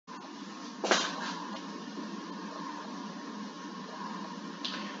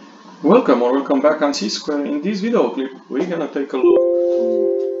Welcome or welcome back on C-Square. In this video clip, we're gonna take a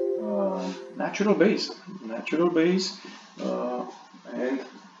look to natural base, and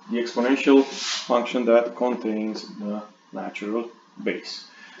the exponential function that contains the natural base.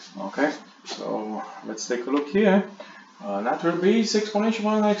 Okay, so let's take a look here. Natural base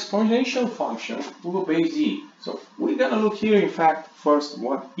exponential function will base e. So we're gonna look here, in fact, first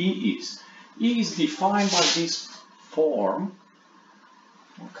what e is. E is defined by this form.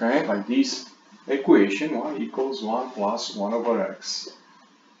 Okay, like this equation, y equals 1 plus 1 over x,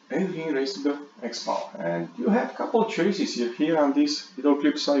 everything raised to the x power. And you have a couple of choices here. Here on these video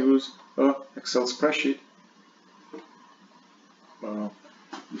clips I use an Excel spreadsheet.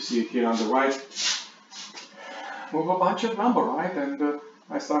 You see it here on the right with a bunch of numbers, right? And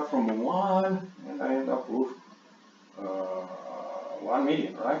I start from 1 and I end up with 1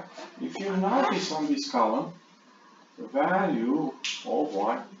 million, right? If you notice on this column, the value of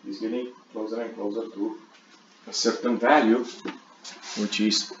 1 is getting closer and closer to a certain value, which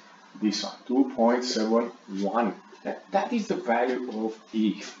is this one, 2.71. That is the value of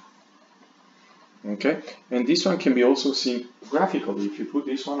E. Okay, and this one can be also seen graphically. If you put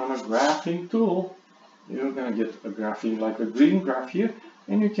this one on a graphing tool, you're going to get a graphing like a green graph here,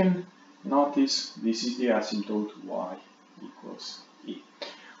 and you can notice this is the asymptote y equals E.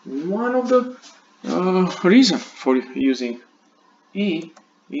 One of the reason for using E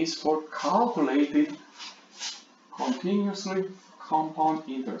is for calculated continuously compound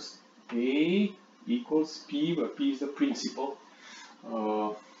interest. A equals P, where P is the principal,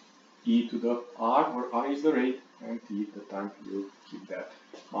 E to the R, where R is the rate, and T the time. You keep that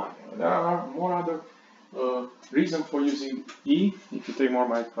in mind. There are more other reasons for using E. If you take more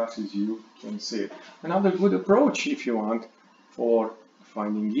math classes, you can see it. Another good approach, if you want, for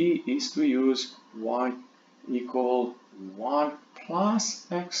finding E is to use y equal 1 plus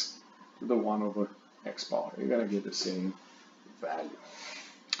x to the 1 over x power. You're going to get the same value.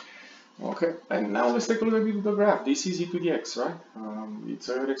 Okay, and now let's take a look at the graph. This is e to the x, right? It's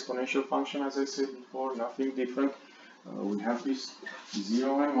an exponential function, as I said before, nothing different. We have this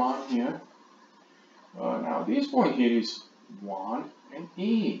 0 and 1 here. Now this point here is 1 and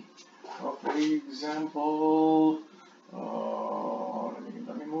e. So for example,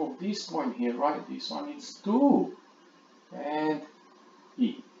 let me move this point here, right? This one is 2 and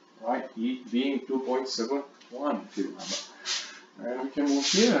e, right? E being 2.71, if you remember. And we can move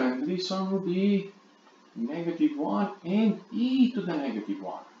here, and this one will be -1 and e to the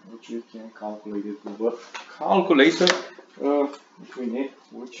 -1, which we can calculate it with a calculator if we need,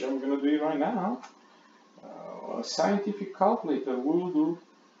 which I'm going to do right now. A scientific calculator will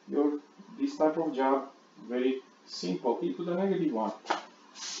do this type of job very simple. E to the -1.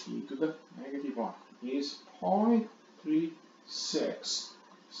 E to the -1 is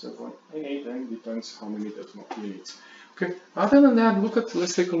 0.3678, and depends how many decimal units. Okay, other than that,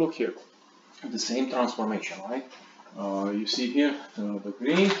 let's take a look here at the same transformation, right? You see here the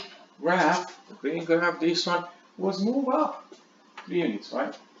green graph, this one was moved up 3 units,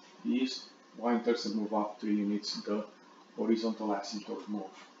 right? These y-intercept move up 3 units, the horizontal asymptote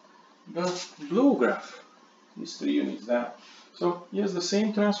move. The blue graph is 3 units down. So here's the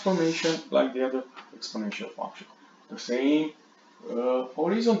same transformation like the other exponential function. The same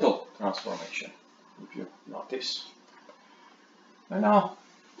horizontal transformation, if you notice. And now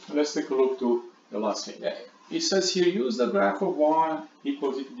let's take a look to the last thing. It says here, use the graph of y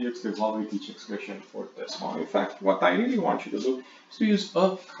equals e to the x to evaluate each expression for decimal. In fact, what I really want you to do is to use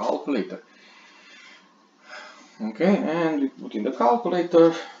a calculator. Okay, and we put in the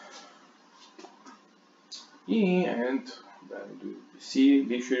calculator e, and then see,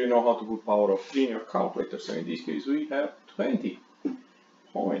 be sure you know how to put power of 3 in your calculator. So in this case, we have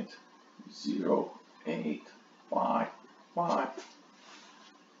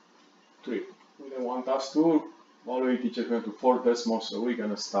 20.085553. We don't want us to evaluate each other to 4 decimals, so we're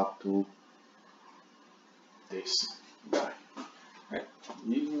gonna stop to this guy. Okay.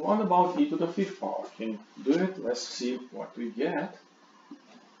 What about e to the 5th power? Can you do it? Let's see what we get.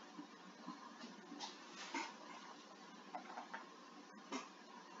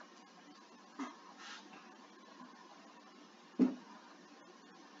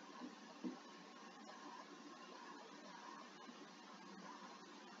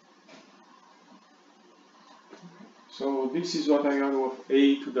 So this is what I got with a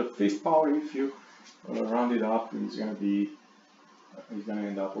to the 5th power. If you round it up, it's gonna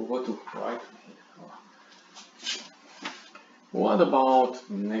end up over 2, right? What about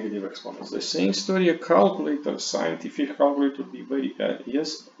negative exponents? The same story. A calculator, scientific calculator, would be very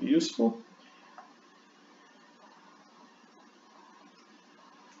useful.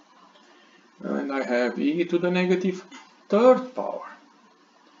 and I have e to the negative third power.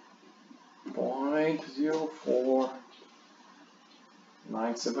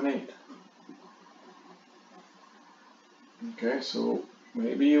 0.04978. Okay, so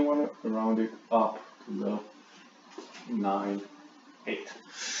maybe you want to round it up to the 9/8.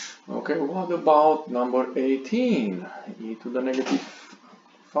 Okay, what about number 18? E to the negative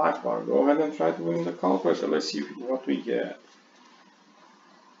 5 power. Go ahead and try to win the calculator. Let's see what we get.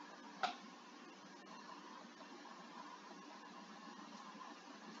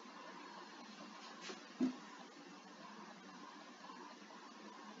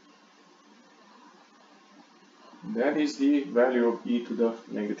 That is the value of e to the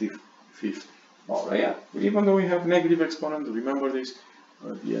negative 5th power. Yeah, even though we have negative exponent, remember this,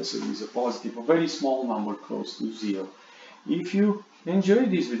 the answer is a positive, a very small number close to 0. If you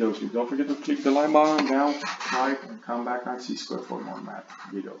enjoyed this video clip, don't forget to click the like button down, right, and come back on C-Square for more math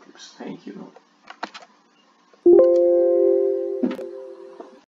video clips. Thank you.